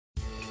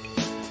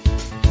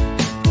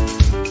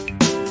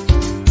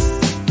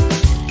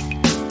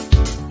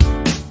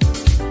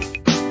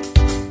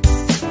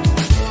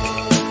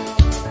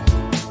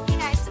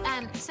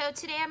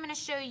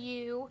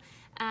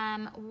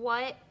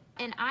what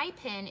an eye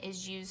pin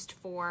is used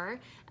for,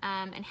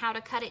 and how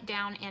to cut it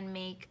down and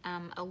make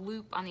a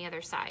loop on the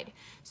other side.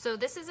 So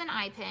this is an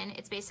eye pin.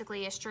 It's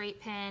basically a straight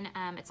pin.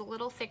 It's a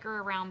little thicker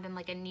around than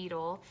like a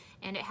needle,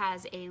 and it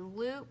has a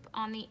loop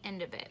on the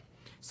end of it.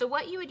 So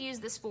what you would use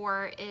this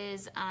for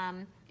is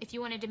if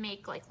you wanted to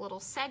make like little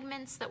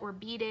segments that were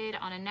beaded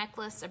on a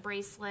necklace, a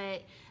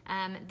bracelet,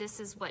 this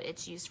is what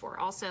it's used for.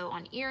 Also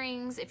on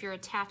earrings, if you're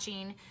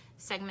attaching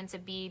segments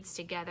of beads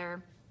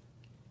together,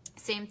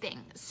 same thing.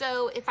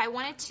 So if I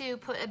wanted to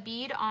put a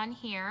bead on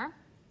here,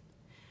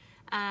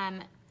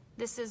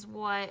 this is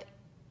what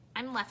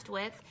I'm left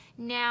with.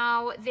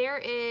 Now there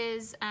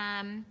is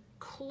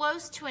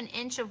close to 1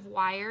 inch of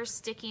wire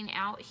sticking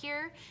out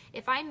here.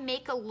 If I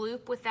make a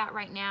loop with that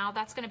right now,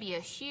 that's going to be a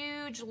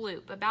huge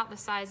loop about the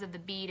size of the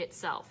bead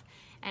itself.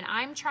 And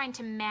I'm trying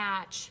to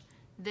match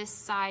this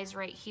size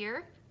right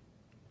here.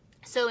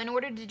 So in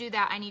order to do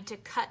that, I need to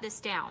cut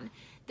this down.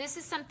 This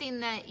is something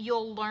that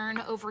you'll learn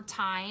over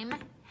time,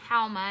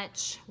 how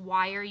much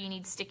wire you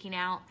need sticking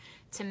out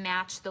to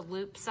match the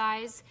loop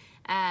size.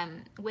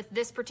 With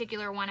this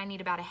particular one, I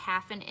need about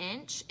 1/2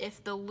 inch.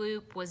 If the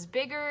loop was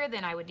bigger,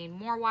 then I would need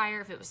more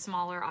wire. If it was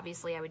smaller,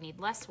 obviously I would need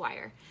less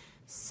wire.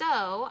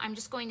 So I'm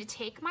just going to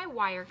take my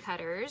wire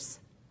cutters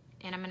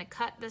and I'm going to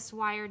cut this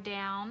wire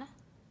down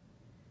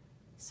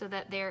so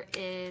that there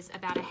is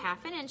about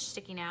 1/2 inch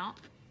sticking out.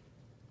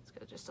 Let's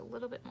go just a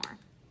little bit more.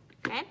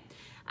 Okay.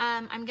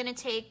 I'm going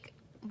to take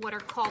what are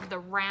called the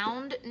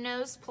round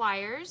nose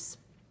pliers,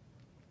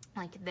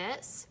 like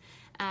this.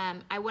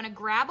 I want to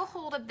grab a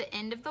hold of the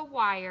end of the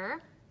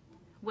wire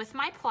with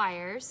my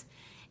pliers,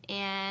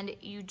 and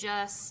you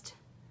just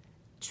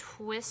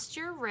twist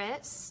your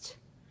wrist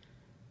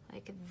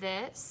like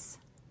this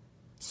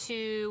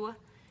to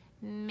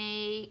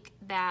make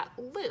that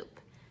loop.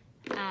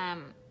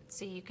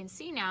 So you can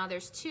see now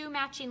there's 2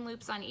 matching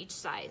loops on each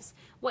size.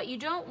 What you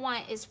don't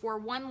want is for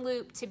one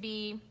loop to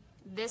be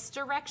this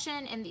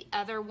direction and the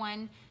other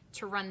one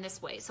to run this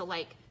way. So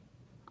like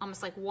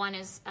almost like one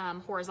is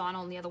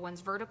horizontal and the other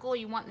one's vertical.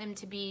 You want them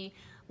to be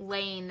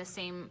laying the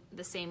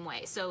same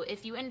way. So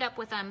if you end up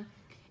with them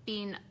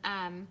being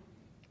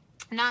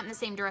not in the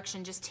same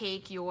direction, just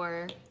take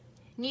your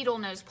needle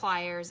nose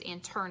pliers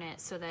and turn it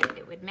so that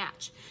it would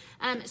match.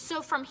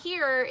 So from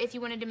here, if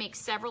you wanted to make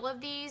several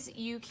of these,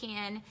 you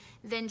can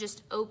then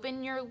just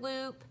open your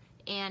loop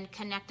and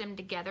connect them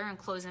together and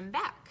close them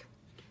back.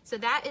 So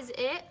that is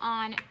it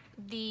on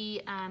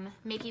the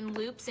making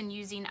loops and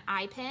using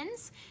eye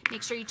pins.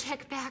 Make sure you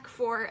check back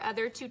for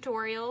other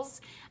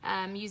tutorials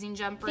using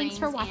jump rings. Thanks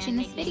for watching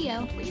this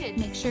video.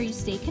 Make sure you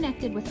stay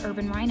connected with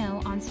Urban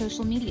Rhino on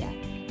social media.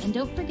 And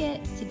don't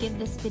forget to give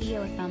this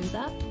video a thumbs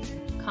up,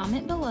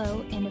 comment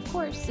below, and of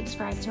course,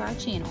 subscribe to our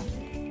channel.